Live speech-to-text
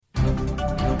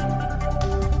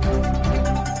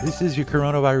This is your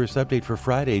coronavirus update for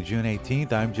Friday, June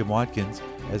 18th. I'm Jim Watkins.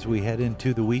 As we head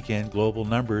into the weekend, global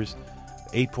numbers,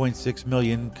 8.6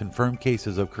 million confirmed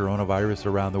cases of coronavirus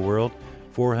around the world.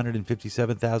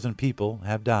 457,000 people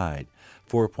have died.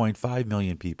 4.5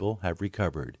 million people have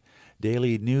recovered.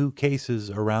 Daily new cases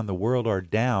around the world are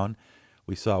down.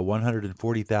 We saw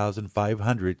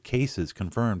 140,500 cases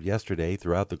confirmed yesterday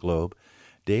throughout the globe.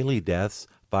 Daily deaths,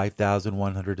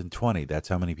 5,120. That's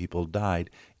how many people died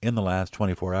in the last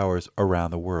 24 hours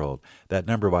around the world. That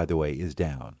number, by the way, is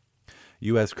down.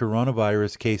 U.S.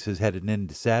 coronavirus cases headed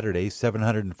into Saturday.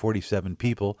 747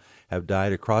 people have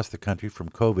died across the country from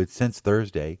COVID since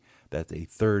Thursday. That's a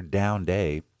third down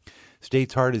day.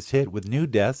 States hardest hit with new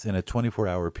deaths in a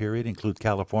 24-hour period include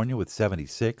California with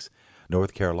 76,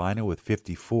 North Carolina with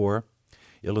 54,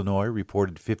 Illinois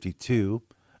reported 52,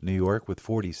 New York with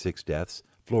 46 deaths,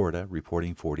 Florida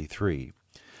reporting 43.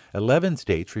 11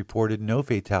 states reported no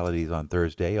fatalities on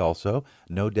Thursday. Also,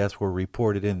 no deaths were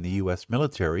reported in the U.S.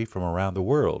 military from around the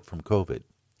world from COVID.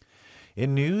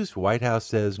 In news, White House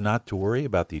says not to worry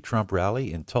about the Trump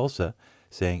rally in Tulsa,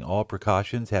 saying all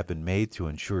precautions have been made to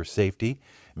ensure safety.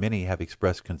 Many have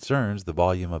expressed concerns the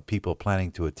volume of people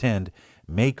planning to attend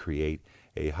may create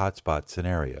a hotspot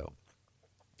scenario.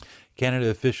 Canada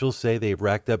officials say they've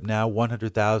racked up now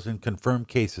 100,000 confirmed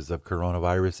cases of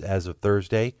coronavirus as of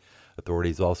Thursday.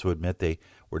 Authorities also admit they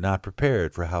were not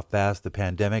prepared for how fast the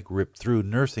pandemic ripped through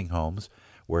nursing homes,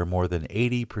 where more than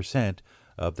 80%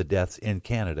 of the deaths in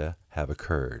Canada have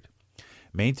occurred.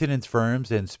 Maintenance firms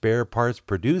and spare parts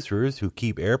producers who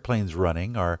keep airplanes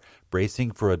running are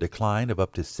bracing for a decline of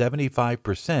up to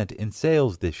 75% in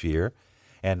sales this year,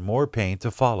 and more pain to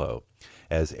follow,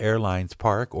 as airlines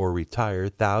park or retire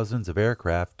thousands of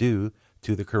aircraft due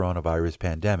to the coronavirus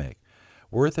pandemic.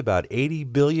 Worth about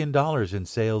 $80 billion in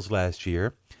sales last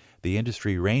year, the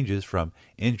industry ranges from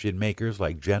engine makers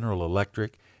like General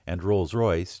Electric and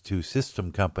Rolls-Royce to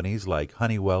system companies like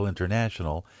Honeywell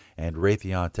International and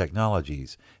Raytheon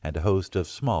Technologies, and a host of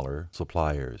smaller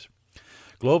suppliers.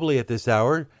 Globally at this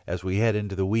hour, as we head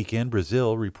into the weekend,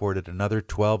 Brazil reported another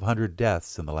 1,200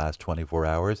 deaths in the last 24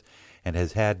 hours and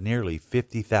has had nearly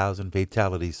 50,000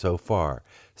 fatalities so far,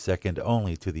 second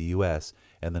only to the U.S.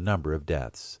 in the number of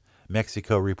deaths.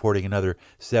 Mexico reporting another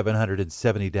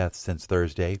 770 deaths since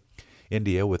Thursday.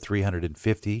 India with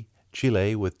 350.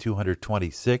 Chile with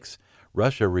 226.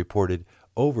 Russia reported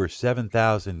over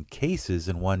 7,000 cases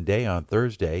in one day on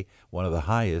Thursday, one of the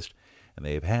highest, and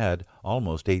they've had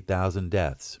almost 8,000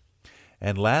 deaths.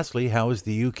 And lastly, how is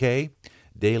the UK?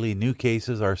 Daily new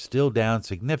cases are still down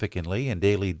significantly, and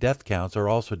daily death counts are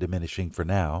also diminishing for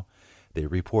now. They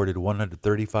reported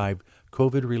 135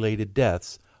 COVID-related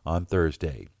deaths on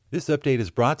Thursday. This update is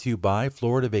brought to you by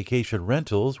Florida Vacation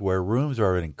Rentals, where rooms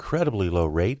are at an incredibly low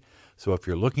rate. So if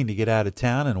you're looking to get out of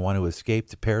town and want to escape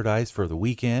to paradise for the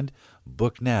weekend,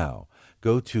 book now.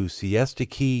 Go to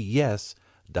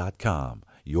siestakeyyes.com.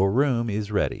 Your room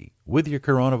is ready. With your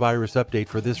coronavirus update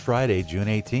for this Friday, June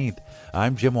 18th,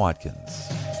 I'm Jim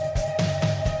Watkins.